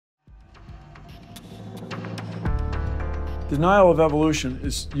Denial of evolution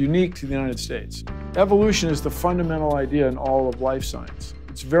is unique to the United States. Evolution is the fundamental idea in all of life science.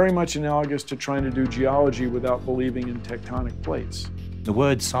 It's very much analogous to trying to do geology without believing in tectonic plates. The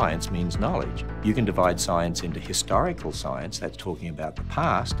word science means knowledge. You can divide science into historical science, that's talking about the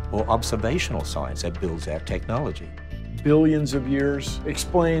past, or observational science, that builds our technology. Billions of years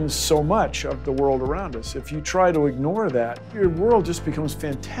explains so much of the world around us. If you try to ignore that, your world just becomes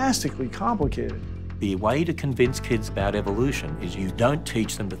fantastically complicated. The way to convince kids about evolution is you don't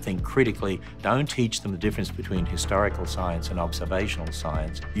teach them to think critically, don't teach them the difference between historical science and observational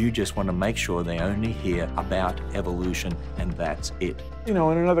science. You just want to make sure they only hear about evolution and that's it. You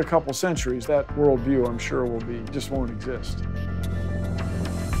know, in another couple centuries, that worldview, I'm sure, just won't exist.